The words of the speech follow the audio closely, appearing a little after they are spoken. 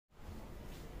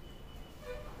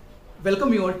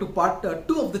Welcome you all to part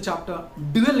 2 of the chapter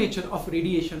Dual Nature of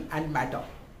Radiation and Matter.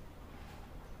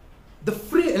 The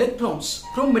free electrons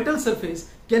from metal surface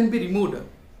can be removed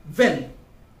when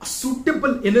a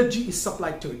suitable energy is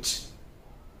supplied to it.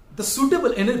 The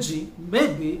suitable energy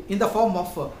may be in the form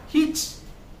of heat,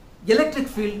 electric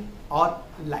field or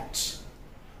light.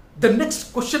 The next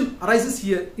question arises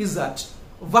here is that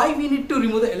why we need to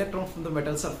remove the electron from the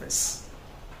metal surface?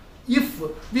 If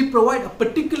we provide a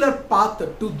particular path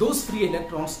to those free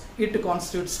electrons, it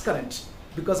constitutes current.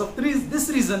 Because of this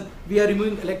reason, we are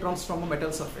removing electrons from a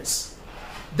metal surface.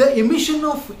 The emission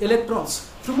of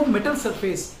electrons from a metal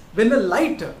surface when a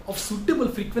light of suitable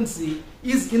frequency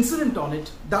is incident on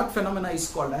it, that phenomena is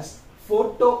called as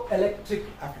photoelectric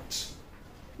effect.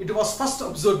 It was first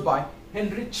observed by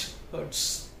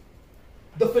Hertz.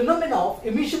 The phenomena of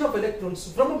emission of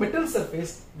electrons from a metal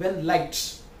surface when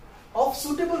light of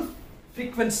suitable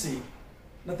frequency,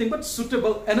 nothing but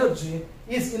suitable energy,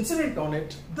 is incident on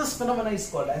it, this phenomena is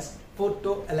called as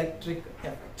photoelectric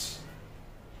effect.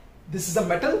 This is a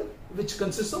metal which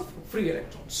consists of free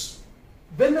electrons.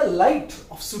 When a light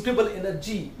of suitable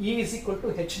energy E is equal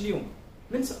to h nu,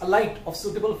 means a light of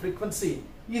suitable frequency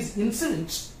is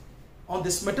incident on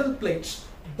this metal plate,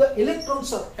 the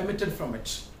electrons are emitted from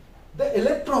it. The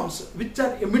electrons which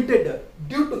are emitted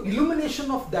due to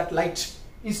illumination of that light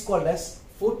is called as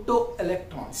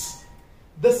photoelectrons.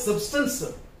 The substance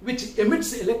which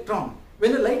emits electron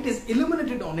when a light is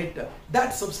illuminated on it,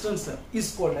 that substance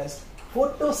is called as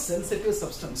photosensitive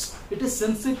substance. It is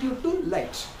sensitive to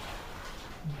light.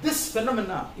 This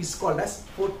phenomena is called as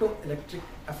photoelectric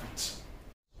effect.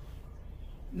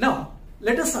 Now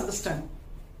let us understand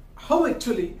how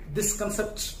actually this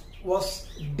concept was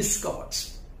discovered.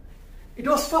 It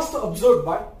was first observed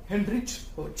by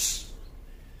Hertz.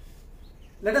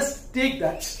 Let us take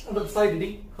that under the side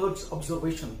heading Hertz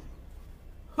observation.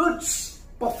 Hertz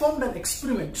performed an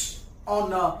experiment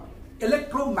on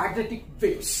electromagnetic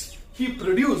waves. He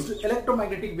produced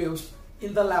electromagnetic waves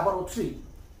in the laboratory.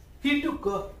 He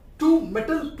took two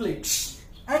metal plates,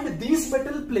 and these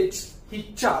metal plates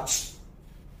he charged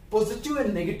positive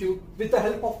and negative with the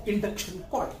help of induction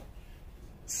coil.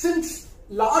 Since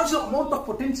large amount of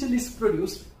potential is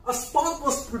produced, a spark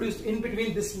was produced in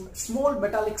between these small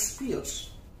metallic spheres.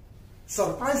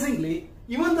 Surprisingly,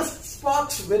 even the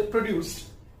sparks were produced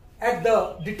at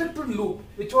the detector loop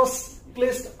which was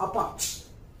placed apart.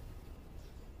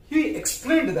 He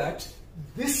explained that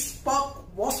this spark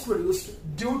was produced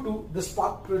due to the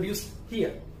spark produced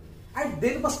here, and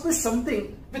there must be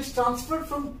something which transferred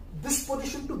from this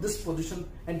position to this position,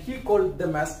 and he called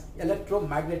them as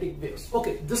electromagnetic waves.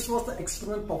 Okay, this was the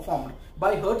experiment performed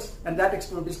by Hertz, and that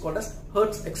experiment is called as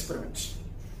Hertz experiment.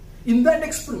 In that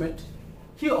experiment,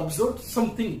 he observed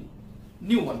something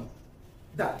new one,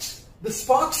 that the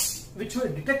sparks which were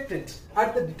detected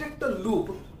at the detector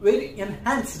loop were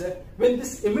enhanced when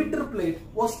this emitter plate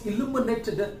was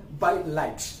illuminated by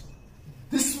light.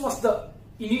 This was the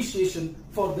initiation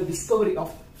for the discovery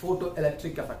of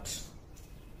photoelectric effect.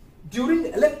 During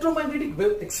the electromagnetic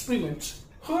wave experiment,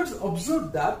 Hertz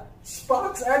observed that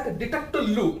sparks at the detector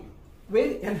loop were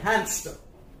enhanced.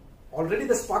 Already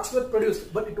the sparks were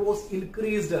produced, but it was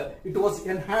increased, it was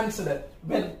enhanced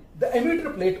when the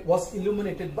emitter plate was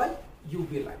illuminated by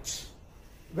UV light.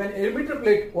 When emitter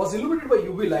plate was illuminated by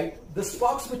UV light, the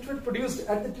sparks which were produced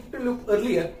at the detector loop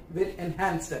earlier were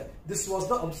enhanced. This was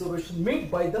the observation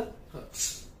made by the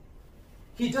Hertz.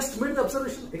 He just made the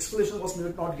observation, explanation was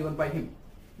not given by him.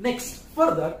 Next,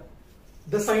 further,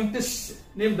 the scientists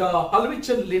named Hallwach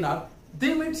and Lenard,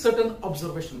 they made certain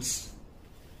observations.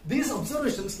 These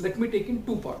observations, let me take in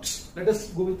two parts. Let us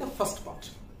go with the first part.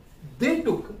 They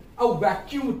took a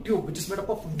vacuum tube which is made up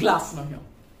of glass now here.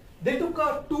 They took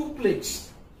two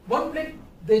plates. One plate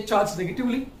they charged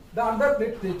negatively, the other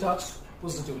plate they charged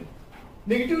positively.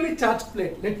 Negatively charged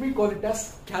plate, let me call it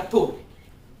as cathode.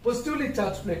 Positively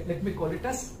charged plate, let me call it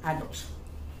as anode.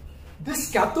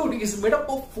 This cathode is made up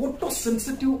of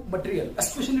photosensitive material,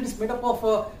 especially it is made up of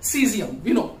cesium.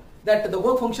 We know that the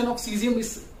work function of cesium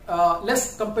is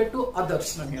less compared to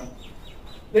others now here.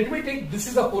 Let me take, this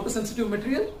is a photosensitive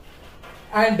material,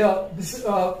 and this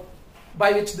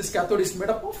by which this cathode is made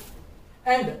up of,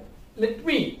 and let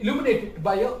me illuminate it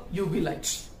by a UV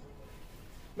light.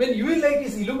 When UV light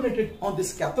is illuminated on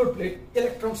this cathode plate,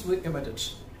 electrons were emitted,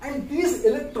 and these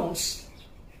electrons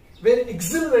were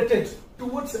accelerated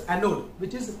towards the anode,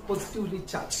 which is positively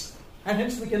charged, and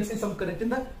hence we can see some current in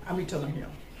the emitter here.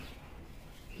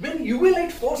 When UV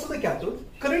light falls on the cathode,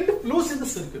 current flows in the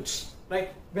circuits,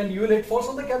 right? When UV light falls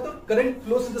on the cathode, current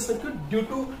flows in the circuit due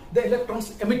to the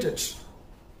electrons emitted.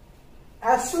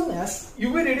 as soon as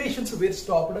UV radiations were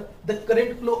stopped, the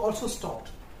current flow also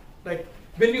stopped. Right?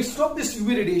 When you stop these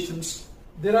UV radiations,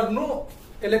 there are no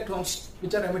electrons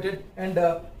which are emitted and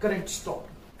current stopped.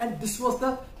 And this was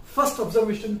the first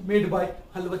observation made by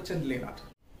Hallwach and Lenard.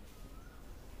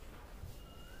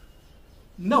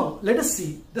 Now let us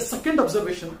see the second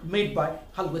observation made by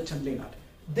Hallwach and Lenard.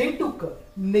 They took a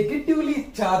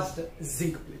negatively charged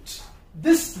zinc plate.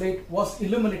 This plate was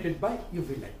illuminated by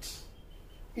UV light.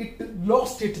 It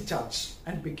lost its charge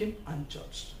and became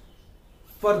uncharged.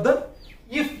 Further,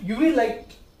 if UV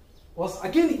light was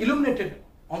again illuminated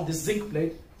on this zinc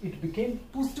plate, it became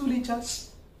positively charged.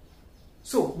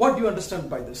 So what do you understand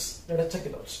by this? Let us check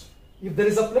it out. If there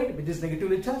is a plate which is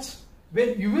negatively charged,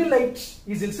 when UV light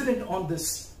is incident on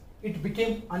this, it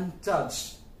became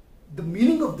uncharged. The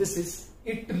meaning of this is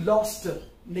it lost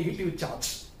negative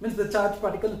charge. Means the charge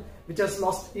particle which has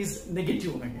lost is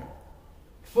negative over here.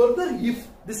 Further, if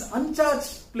this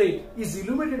uncharged plate is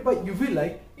illuminated by UV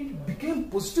light, it became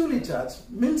positively charged.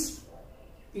 Means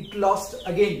it lost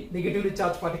again negatively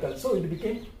charged particle. So it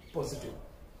became positive.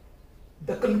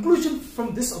 The conclusion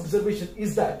from this observation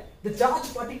is that the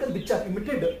charged particle which are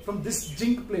emitted from this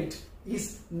zinc plate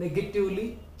is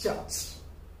negatively charged.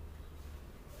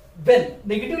 When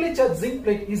negatively charged zinc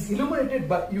plate is illuminated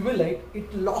by UV light,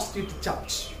 it lost its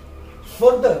charge.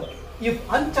 Further, if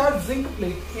uncharged zinc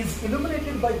plate is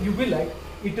illuminated by UV light,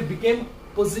 it became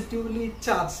positively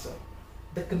charged.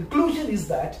 The conclusion is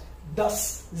that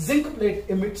thus zinc plate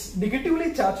emits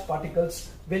negatively charged particles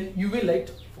when UV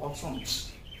light falls on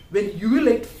it. When UV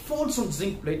light falls on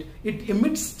zinc plate, it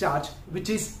emits charge which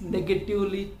is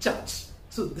negatively charged.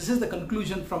 So this is the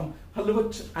conclusion from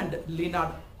Hallwach and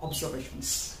Lenard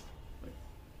observations.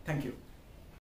 Thank you.